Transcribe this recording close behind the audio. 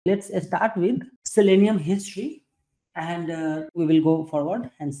Let's start with Selenium history, and we will go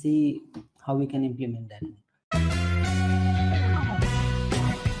forward and see how we can implement that.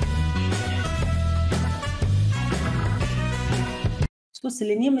 So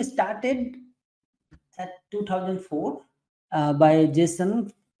Selenium started at 2004 by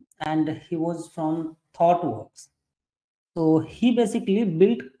Jason, and he was from ThoughtWorks. So he basically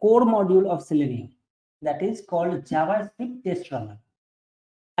built core module of Selenium that is called JavaScript Test Runner,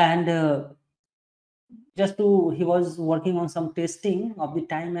 and he was working on some testing of the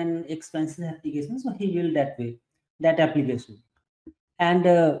time and expenses application, so he built that application.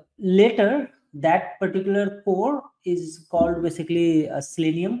 And later that particular core is called basically a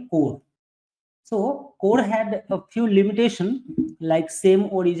Selenium core. So core had a few limitations like same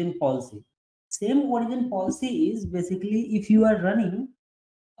origin policy. Same origin policy is basically if you are running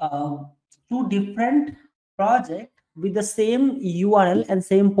two different projects with the same URL and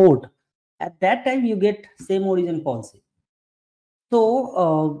same port, at that time you get same origin policy.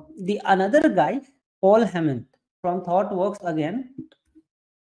 So the another guy, Paul Hammond from ThoughtWorks again,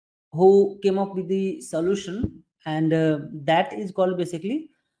 who came up with the solution, and that is called basically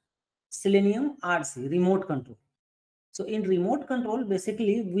Selenium RC, remote control. So in remote control,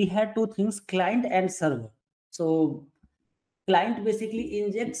 basically we had two things, client and server. So client basically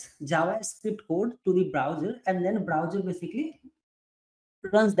injects JavaScript code to the browser, and then browser basically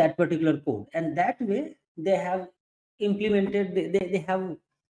runs that particular code, and that way they have implemented, they have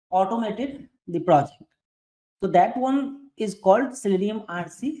automated the project. So that one is called Selenium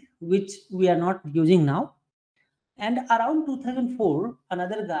RC, which we are not using now. And around 2004,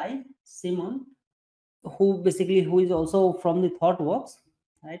 another guy, Simon, who is also from the ThoughtWorks,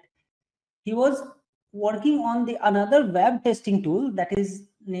 right? He was working on the another web testing tool that is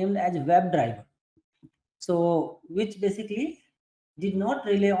named as WebDriver. So which basically did not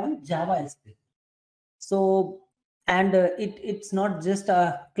rely on JavaScript. So and it's not just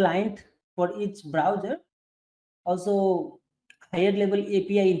a client for each browser, also higher level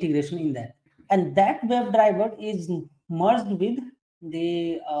API integration in that, and that WebDriver is merged with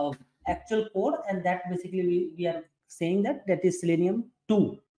the actual code, and that basically we are saying that is Selenium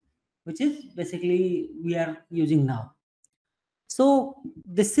 2, which is basically we are using now. So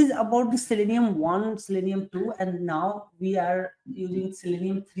this is about the Selenium 1, Selenium 2, and now we are using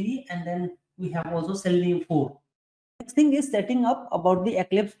Selenium 3, and then we have also Selenium 4. Next thing is setting up about the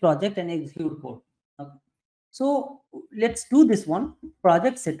Eclipse project and execute code. Okay. So let's do this one,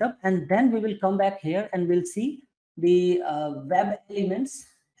 project setup, and then we will come back here and we'll see the web elements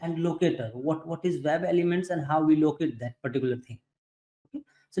and locator. What is web elements and how we locate that particular thing. Okay.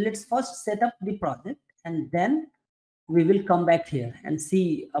 So let's first set up the project, and then we will come back here and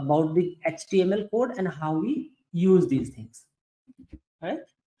see about the HTML code and how we use these things. Right.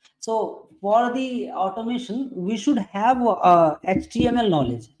 So for the automation, we should have HTML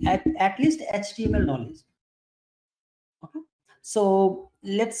knowledge, at least HTML knowledge. Okay. So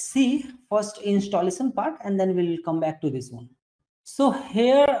let's see first installation part, and then we'll come back to this one. So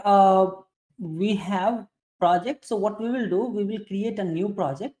here we have project. So what we will do, we will create a new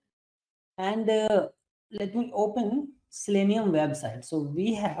project, and let me open Selenium website. So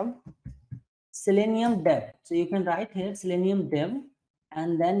we have Selenium dev. So you can write here Selenium dev,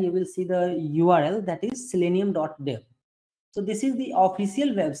 and then you will see the URL that is selenium.dev. So this is the official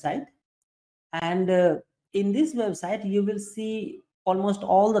website, and in this website you will see almost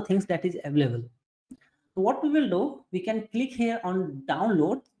all the things that is available. So what we will do, we can click here on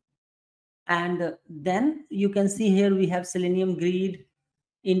download, and then you can see here we have Selenium Grid,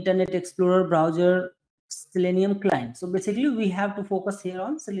 Internet Explorer browser, Selenium client. So basically we have to focus here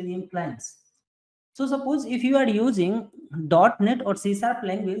on Selenium clients. So suppose if you are using .NET or C#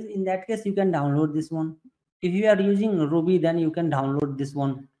 language, in that case you can download this one. If you are using Ruby, then you can download this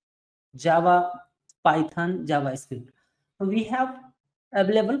one. Java, Python, JavaScript. So we have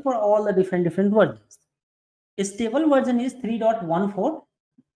available for all the different versions. A stable version is 3.14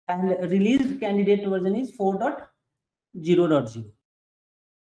 and released candidate version is 4.0.0.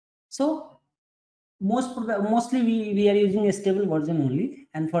 So mostly we are using a stable version only,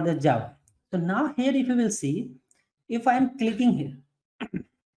 and for the Java. So now here if you will see, if I am clicking here,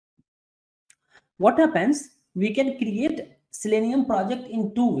 what happens, we can create Selenium project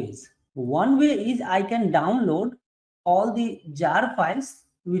in two ways. One way is I can download all the jar files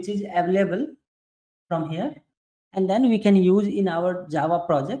which is available from here, and then we can use in our Java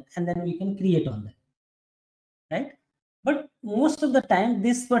project, and then we can create on that, right? But most of the time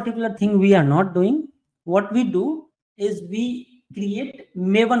this particular thing we are not doing. What we do is we create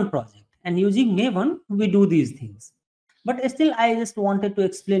Maven project, and using Maven we do these things. but still I just wanted to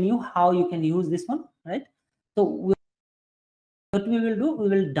explain you how you can use this one, right? So what we will do, we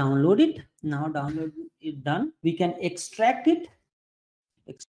will download it. Now download it done. We can extract it,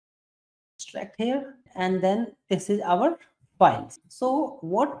 extract here, and then this is our files. So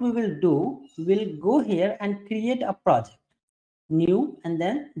what we will do, we'll go here and create a project, new, and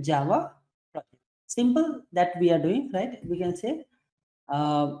then Java project. Simple that we are doing, right? We can say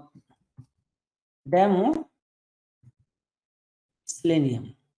demo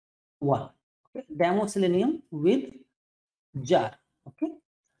Selenium 1. Okay? Demo Selenium with jar. Okay.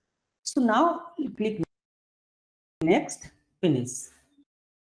 So now click next, finish.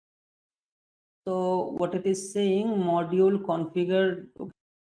 So what it is saying, module configured.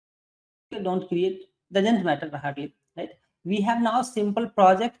 Okay, don't create, doesn't matter hardly, right? We have now simple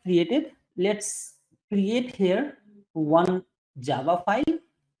project created. Let's create here one Java file,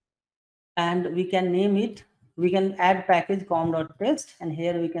 and we can name it. We can add package com.test, and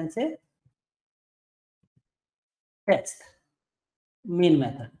here we can say test main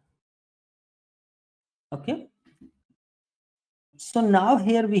method. Okay. So now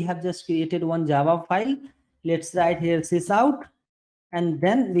here we have just created one Java file. Let's write here sysout, and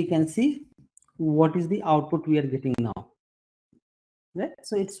then we can see what is the output we are getting now. Right?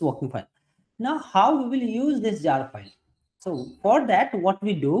 So it's working fine. Now how we will use this jar file? So for that, what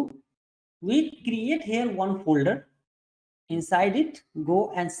we do, we create here one folder. Inside it,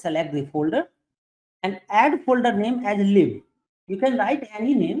 go and select the folder and add folder name as lib. You can write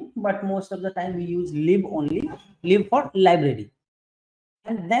any name, but most of the time we use lib only, lib for library.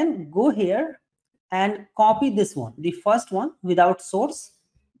 And then go here and copy this one, the first one without source.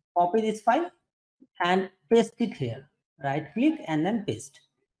 Copy this file and paste it here. Right click and then paste.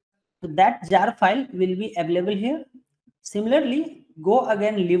 So that jar file will be available here. Similarly, go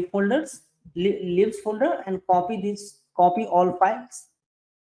again libs folder and copy all files.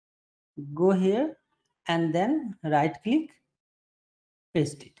 Go here and then right click,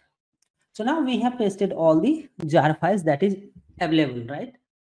 paste it. So now we have pasted all the jar files that is available, right?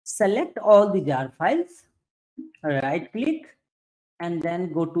 Select all the jar files, right click, and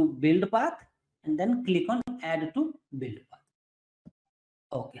then go to build path and then click on add to build path.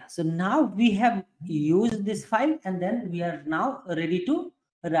 Okay, so now we have used this file and then we are now ready to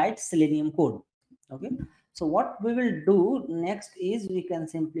write Selenium code. Okay, so what we will do next is we can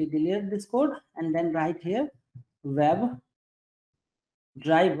simply delete this code and then write here web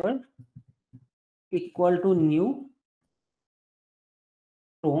driver equal to new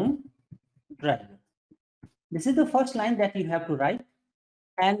Chrome driver. This is the first line that you have to write,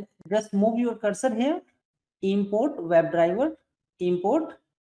 and just move your cursor here, import WebDriver, import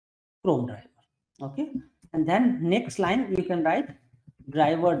Chrome driver. Okay, and then next line you can write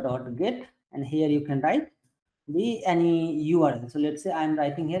driver.get, and here you can write the any URL. So let's say I'm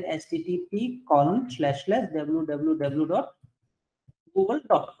writing here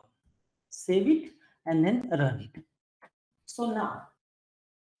http://www.google.com. Save it and then run it. So now,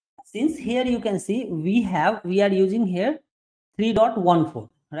 since here you can see we are using here 3.14,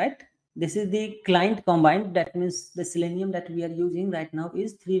 right? This is the client combined, that means the Selenium that we are using right now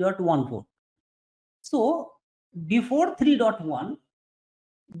is 3.14. So before 3.1,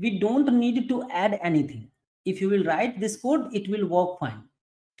 we don't need to add anything. If you will write this code, it will work fine.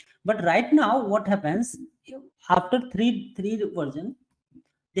 But right now what happens, after 3 version,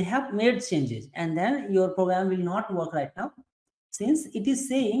 they have made changes and then your program will not work right now, since it is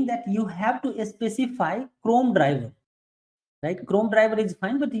saying that you have to specify Chrome driver, right? Chrome driver is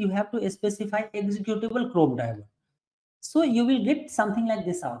fine, but you have to specify executable Chrome driver. So you will get something like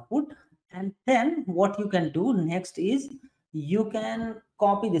this output. And then what you can do next is you can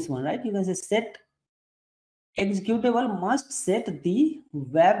copy this one, right? You can say set executable must set the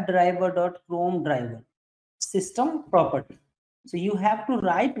webdriver.chrome driver system property. So you have to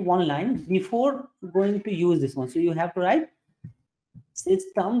write one line before going to use this one. So you have to write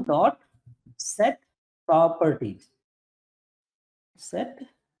system.set properties. Set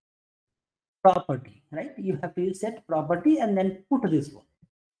property, right? You have to use set property and then put this one.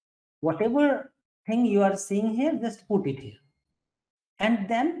 Whatever thing you are seeing here, just put it here. And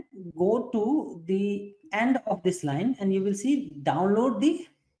then go to the end of this line and you will see download the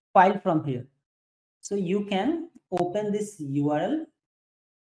file from here. So you can open this URL.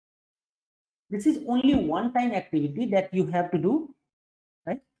 This is only one time activity that you have to do,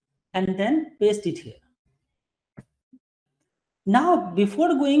 right? And then paste it here. Now, before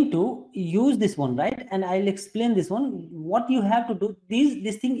going to use this one, right? And I'll explain this one, what you have to do,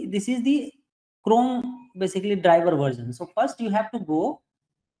 this is the Chrome basically driver version. So first you have to go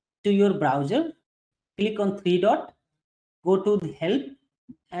to your browser, click on 3 dot, go to the help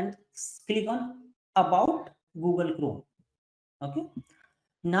and click on about Google Chrome. Okay.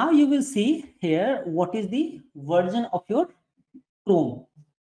 Now you will see here what is the version of your Chrome.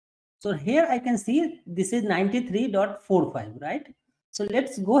 So here I can see this is 93.45, right? So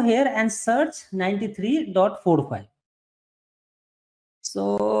let's go here and search 93.45.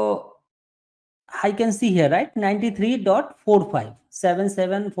 So I can see here, right? 93.45,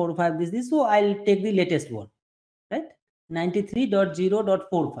 7745 this is. So I'll take the latest one, right?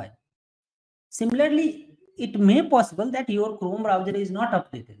 93.0.45. Similarly, it may possible that your Chrome browser is not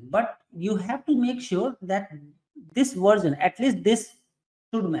updated, but you have to make sure that this version, at least this,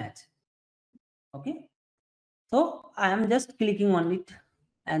 should match. Okay. So I am just clicking on it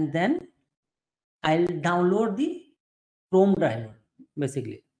and then I'll download the Chrome driver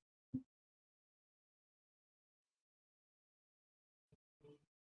basically.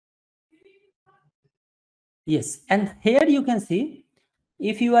 Yes, and here you can see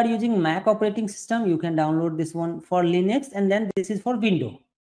if you are using Mac operating system, you can download this one. For Linux, and then this is for Windows.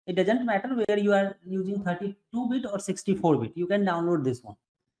 It doesn't matter whether you are using 32-bit or 64-bit. You can download this one.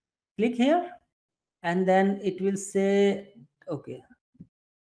 Click here, and then it will say, okay.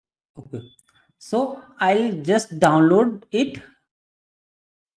 So I'll just download it.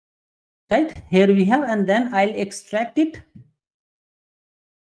 Right here we have, and then I'll extract it.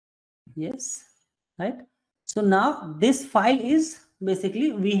 Yes, right. So now this file is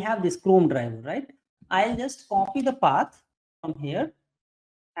basically, we have this Chrome driver, right? I'll just copy the path from here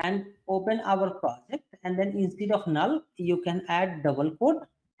and open our project, and then instead of null you can add double quote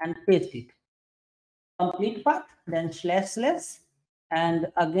and paste it. Complete path, then slash slash, and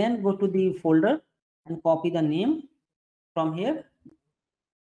again go to the folder and copy the name from here,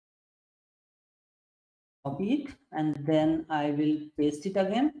 copy it, and then I will paste it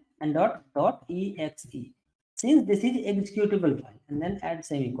again and .exe, since this is executable file, and then add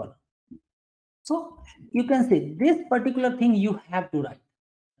semicolon. So you can say this particular thing you have to write,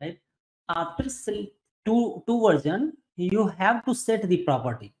 right? After two version, you have to set the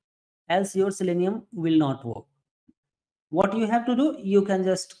property, else your Selenium will not work. What you have to do, you can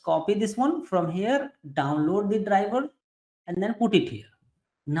just copy this one from here, download the driver, and then put it here.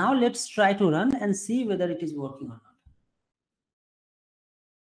 Now let's try to run and see whether it is working or not.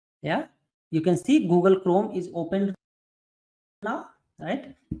 Yeah, you can see Google Chrome is opened now,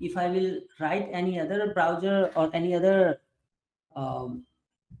 right? If I will write any other browser or any other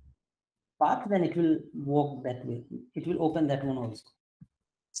path, then it will work that way. It will open that one also.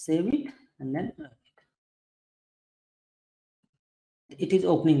 Save it, and then it is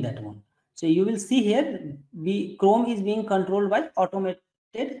opening that one. So you will see here, Chrome is being controlled by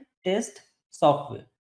automated test software.